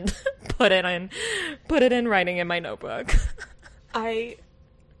down and put it in writing in my notebook. I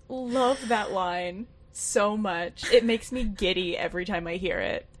love that line so much. It makes me giddy every time I hear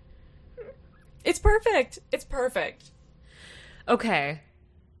it. It's perfect. It's perfect. Okay.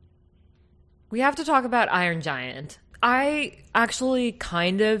 We have to talk about Iron Giant. I actually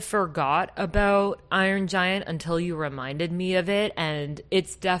kind of forgot about Iron Giant until you reminded me of it, and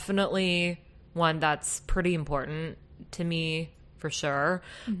it's definitely one that's pretty important to me for sure.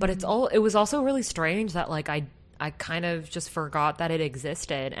 Mm-hmm. But it was also really strange that like I kind of just forgot that it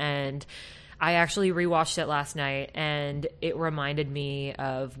existed, and I actually rewatched it last night and it reminded me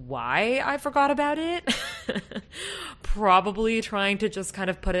of why I forgot about it. Probably trying to just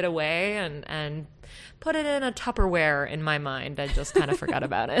kind of put it away and put it in a Tupperware in my mind. I just kind of forgot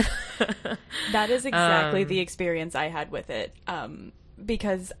about it. That is exactly the experience I had with it.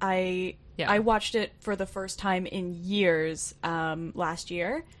 Because I watched it for the first time in years last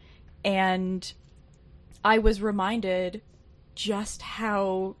year, and I was reminded just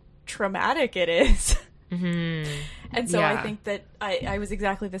how traumatic it is. Mm-hmm. And so I think that I was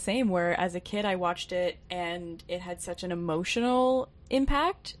exactly the same, where as a kid I watched it and it had such an emotional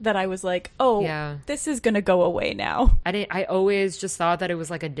impact that I was like, this is gonna go away now. I always just thought that it was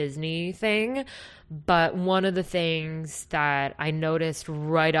like a Disney thing, but one of the things that I noticed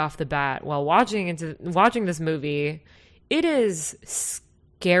right off the bat while watching this movie, it is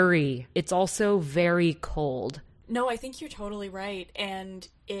scary. It's also very cold. No, I think you're totally right. And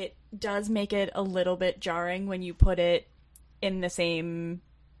it does make it a little bit jarring when you put it in the same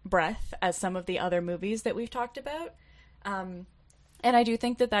breath as some of the other movies that we've talked about. And I do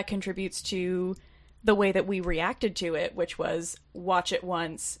think that contributes to the way that we reacted to it, which was watch it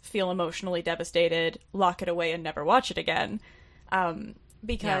once, feel emotionally devastated, lock it away, and never watch it again.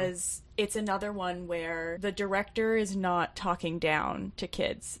 Because it's another one where the director is not talking down to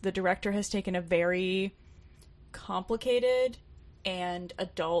kids. The director has taken a very complicated and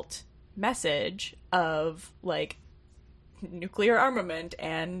adult message of like nuclear armament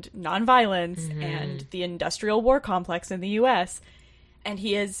and nonviolence and the industrial war complex in the US, and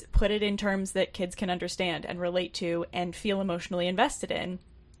he has put it in terms that kids can understand and relate to and feel emotionally invested in.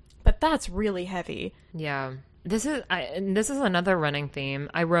 But that's really heavy. Yeah. This is another running theme.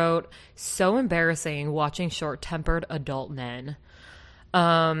 I wrote, so embarrassing watching short-tempered adult men.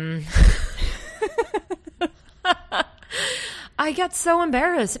 I get so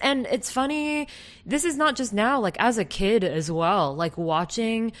embarrassed. And it's funny, this is not just now, like as a kid as well, like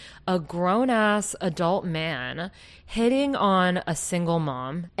watching a grown-ass adult man hitting on a single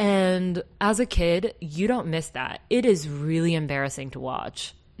mom. And as a kid, you don't miss that. It is really embarrassing to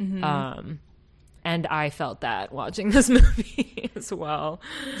watch. Mm-hmm. And I felt that watching this movie as well.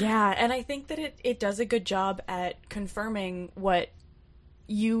 Yeah, and I think that it does a good job at confirming what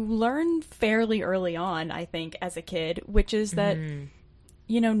you learn fairly early on, I think, as a kid, which is that,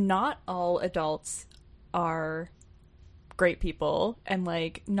 not all adults are great people, and,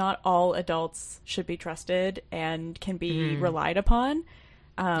 like, not all adults should be trusted and can be relied upon.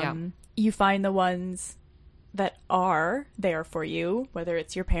 You find the ones that are there for you, whether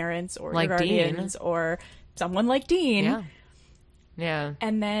it's your parents or like your guardians or someone like Dean. Yeah.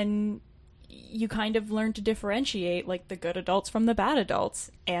 And then you kind of learn to differentiate like the good adults from the bad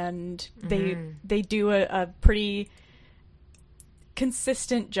adults, and they do a pretty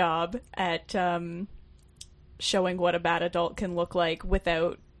consistent job at showing what a bad adult can look like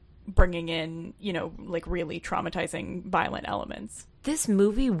without bringing in, like really traumatizing violent elements. This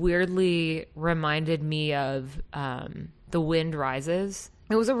movie weirdly reminded me of The Wind Rises.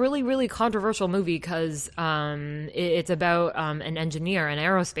 It was a really, really controversial movie because it's about an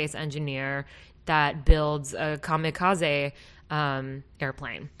aerospace engineer that builds a kamikaze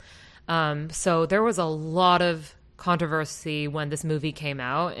airplane. So there was a lot of controversy when this movie came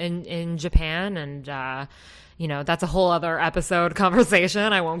out in Japan, and you know, that's a whole other episode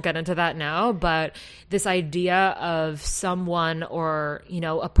conversation. I won't get into that now, but this idea of someone, or, you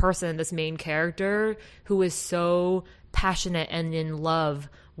know, a person, this main character, who is so passionate and in love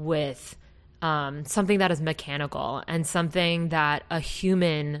with something that is mechanical and something that a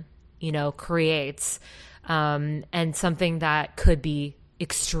human, you know, creates, and something that could be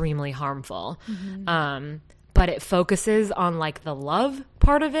extremely harmful. But it focuses on like the love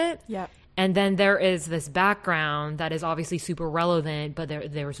part of it. Yeah. And then there is this background that is obviously super relevant, but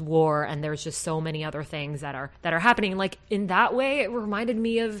there's war, and there's just so many other things that are happening. Like, in that way, it reminded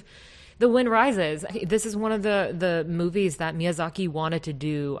me of The Wind Rises. This is one of the movies that Miyazaki wanted to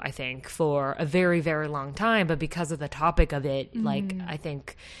do, I think, for a very, very long time. But because of the topic of it, like, I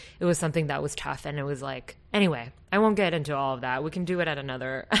think it was something that was tough. And it was like, anyway, I won't get into all of that. We can do it at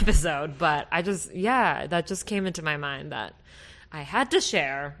another episode. But that just came into my mind that I had to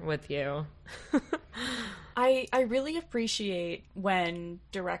share with you. I really appreciate when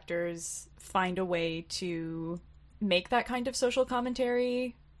directors find a way to make that kind of social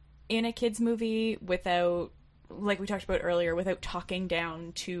commentary in a kids movie without, like we talked about earlier, without talking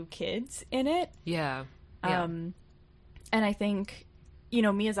down to kids in it. Yeah. And I think, you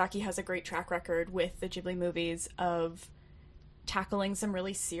know, Miyazaki has a great track record with the Ghibli movies of tackling some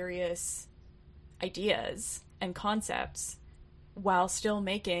really serious ideas and concepts while still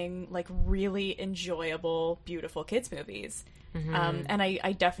making like really enjoyable, beautiful kids movies. And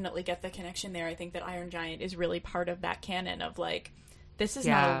I definitely get the connection there. I think that Iron Giant is really part of that canon of like, this is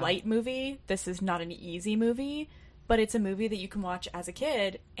not a light movie, this is not an easy movie, but it's a movie that you can watch as a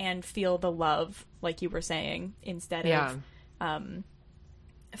kid and feel the love, like you were saying, instead of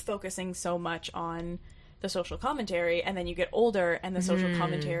focusing so much on the social commentary. And then you get older and the social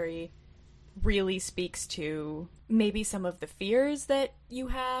commentary really speaks to maybe some of the fears that you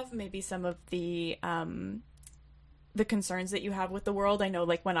have, maybe some of the concerns that you have with the world. I know,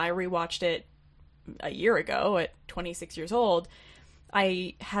 like, when I rewatched it a year ago at 26 years old,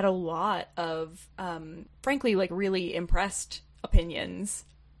 I had a lot of, frankly, like, really impressed opinions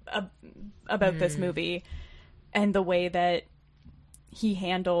about this movie and the way that he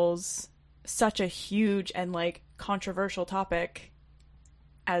handles such a huge and, like, controversial topic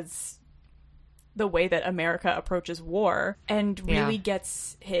as the way that America approaches war, and really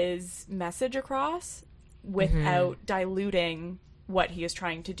gets his message across without diluting what he is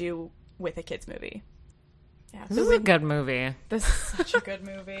trying to do with a kids movie. Yeah, this is a good movie. This is such a good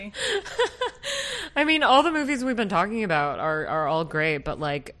movie. I mean, all the movies we've been talking about are all great, but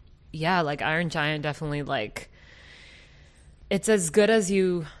like, yeah, like Iron Giant definitely, like, it's as good as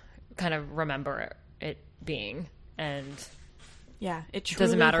you kind of remember it being, and yeah, it truly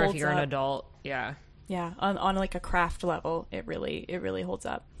doesn't matter holds if you're up. an adult. Yeah. Yeah, on like a craft level, it really holds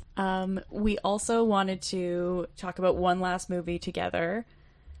up. We also wanted to talk about one last movie together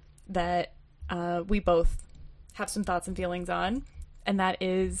that we both have some thoughts and feelings on, and that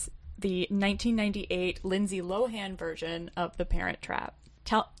is the 1998 Lindsay Lohan version of The Parent Trap.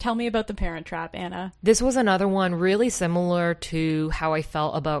 Tell me about The Parent Trap, Anna. This was another one really similar to how I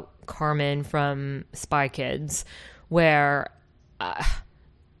felt about Carmen from Spy Kids, where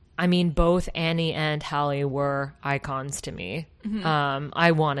I mean, both Annie and Hallie were icons to me.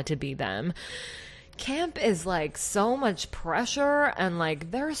 I wanted to be them. Camp is like so much pressure, and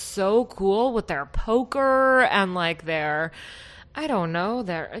like they're so cool with their poker and like their, I don't know,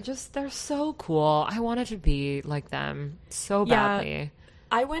 they're so cool. I wanted to be like them so badly. Yeah,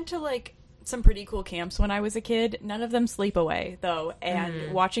 I went to like some pretty cool camps when I was a kid. None of them sleepaway though.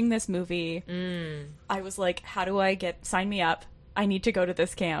 And watching this movie, I was like, how do I sign me up? I need to go to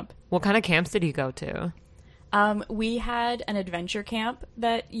this camp. What kind of camps did you go to? We had an adventure camp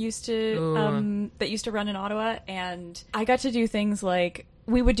that used to run in Ottawa, and I got to do things like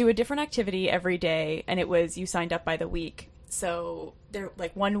we would do a different activity every day, and it was you signed up by the week. So there,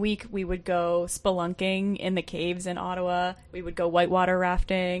 like 1 week we would go spelunking in the caves in Ottawa. We would go whitewater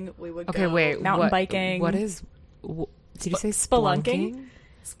rafting. We would go mountain biking. What is? Did you say spelunking?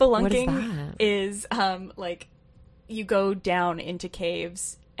 Spelunking is like you go down into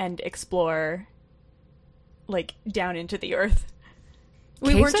caves and explore, like down into the earth.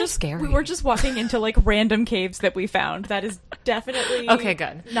 We Caves are scary. We were just walking into like random caves that we found. That is definitely okay.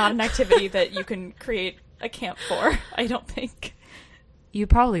 Good. Not an activity that you can create a camp for. I don't think. You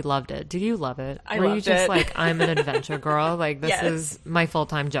probably loved it. Did you love it? I Were loved you just it. like, I'm an adventure girl? Like, this is my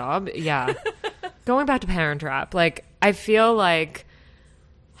full-time job? Yeah. Going back to Parent Trap, like, I feel like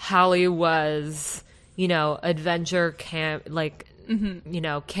Hallie was, you know, adventure camp, like, you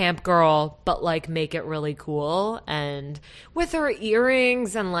know, camp girl, but like make it really cool. And with her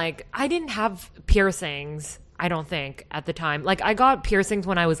earrings and like, I didn't have piercings, I don't think, at the time. Like, I got piercings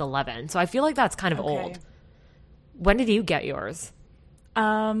when I was 11, so I feel like that's kind of old. When did you get yours?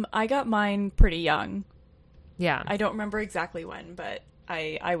 I got mine pretty young. Yeah. I don't remember exactly when, but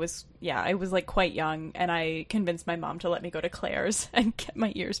I was like quite young, and I convinced my mom to let me go to Claire's and get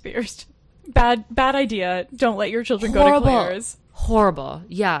my ears pierced. Bad idea. Don't let your children go to Claire's. Horrible.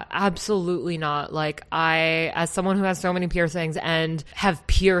 Yeah, absolutely not. Like, I, as someone who has so many piercings and have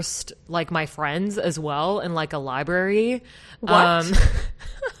pierced like my friends as well in like a library. What?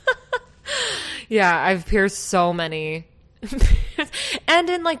 Yeah, I've pierced so many. And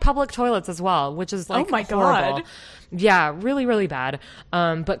in like public toilets as well, which is like, oh my horrible. God. Yeah, really, really bad.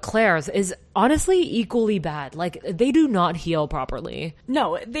 But Claire's is honestly equally bad. Like, they do not heal properly.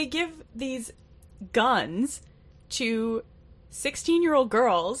 No, they give these guns to 16-year-old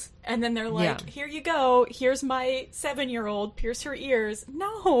girls, and then they're like, here you go, here's my 7-year-old, pierce her ears.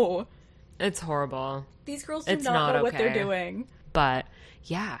 No. It's horrible. These girls do not know what they're doing. But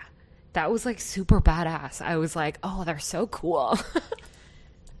yeah, that was like super badass. I was like, oh, they're so cool.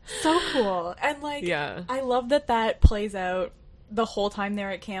 So cool. And like, yeah. I love that plays out the whole time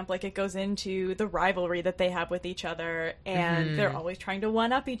they're at camp. Like, it goes into the rivalry that they have with each other, and they're always trying to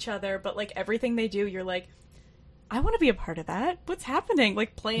one-up each other, but like everything they do, you're like, I want to be a part of that. What's happening?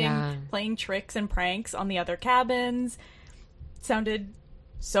 Like, playing tricks and pranks on the other cabins sounded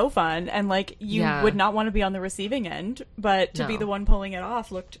so fun, and like, you would not want to be on the receiving end, but to be the one pulling it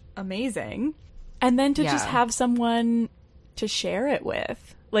off looked amazing. And then to just have someone to share it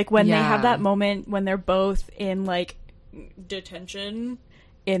with. Like, when they have that moment when they're both in like detention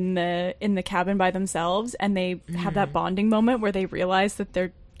in the cabin by themselves, and they have that bonding moment where they realize that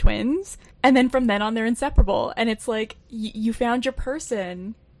they're twins, and then from then on they're inseparable, and it's like, you found your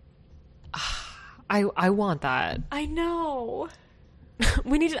person. I want that. I know.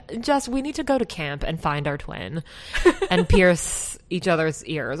 We need to go to camp and find our twin and pierce each other's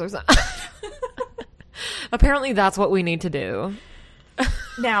ears or something. Apparently that's what we need to do.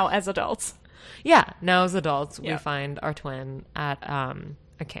 Now, as adults. Yeah, now as adults, we find our twin at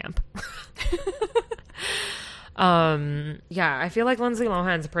a camp. Yeah, I feel like Lindsay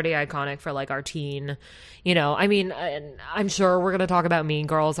Lohan's pretty iconic for like our teen, you know, I mean, I'm sure we're going to talk about Mean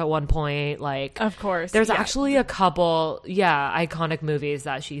Girls at one point. Like, of course. There's actually a couple, iconic movies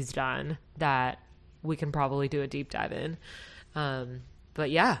that she's done that we can probably do a deep dive in. But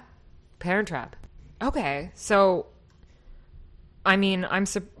yeah, Parent Trap. Okay, so I mean,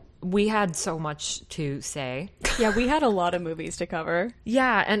 we had so much to say. Yeah, we had a lot of movies to cover.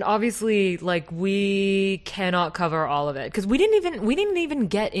 Yeah, and obviously, like, we cannot cover all of it because we didn't even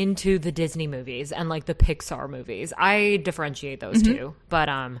get into the Disney movies and like the Pixar movies. I differentiate those two, but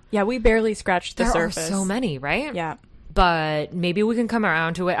yeah, we barely scratched the surface. There are so many, right? Yeah. But maybe we can come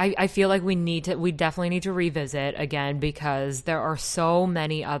around to it. I feel like we definitely need to revisit again because there are so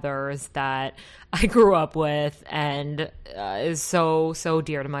many others that I grew up with and is so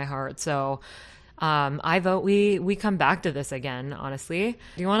dear to my heart. So I vote we come back to this again, honestly.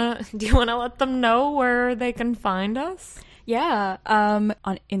 Do you wanna let them know where they can find us? Yeah. On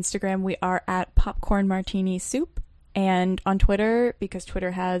Instagram we are at Popcorn Martini Soup. And on Twitter, because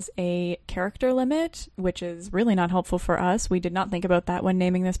Twitter has a character limit, which is really not helpful for us. We did not think about that when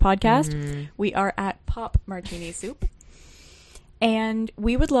naming this podcast. We are at Pop Martini Soup. And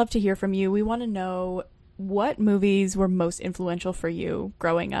we would love to hear from you. We want to know what movies were most influential for you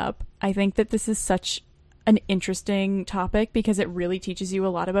growing up. I think that this is such an interesting topic because it really teaches you a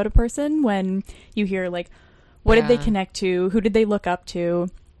lot about a person when you hear, like, what did they connect to? Who did they look up to?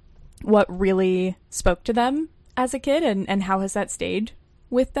 What really spoke to them as a kid, and how has that stayed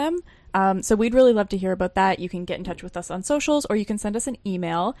with them? So we'd really love to hear about that. You can get in touch with us on socials, or you can send us an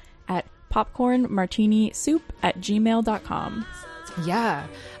email at popcornmartinisoup@gmail.com. Yeah.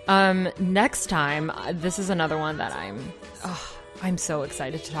 Next time, this is another one that I'm so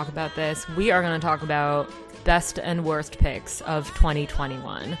excited to talk about this. We are going to talk about best and worst picks of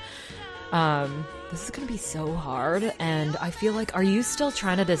 2021. This is going to be so hard, and I feel like, are you still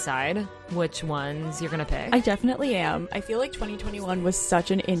trying to decide which ones you're going to pick? I definitely am. I feel like 2021 was such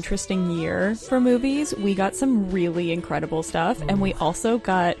an interesting year for movies. We got some really incredible stuff, and we also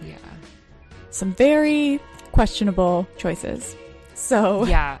got some very questionable choices. So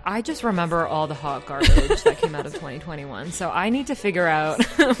yeah, I just remember all the hot garbage that came out of 2021, so I need to figure out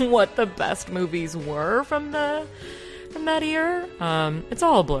what the best movies were from that year. It's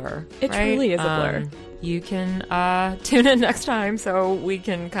all a blur. It truly is a blur. You can tune in next time so we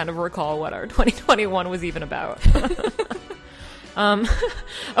can kind of recall what our 2021 was even about.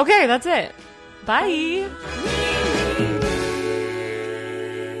 Okay, that's it. Bye.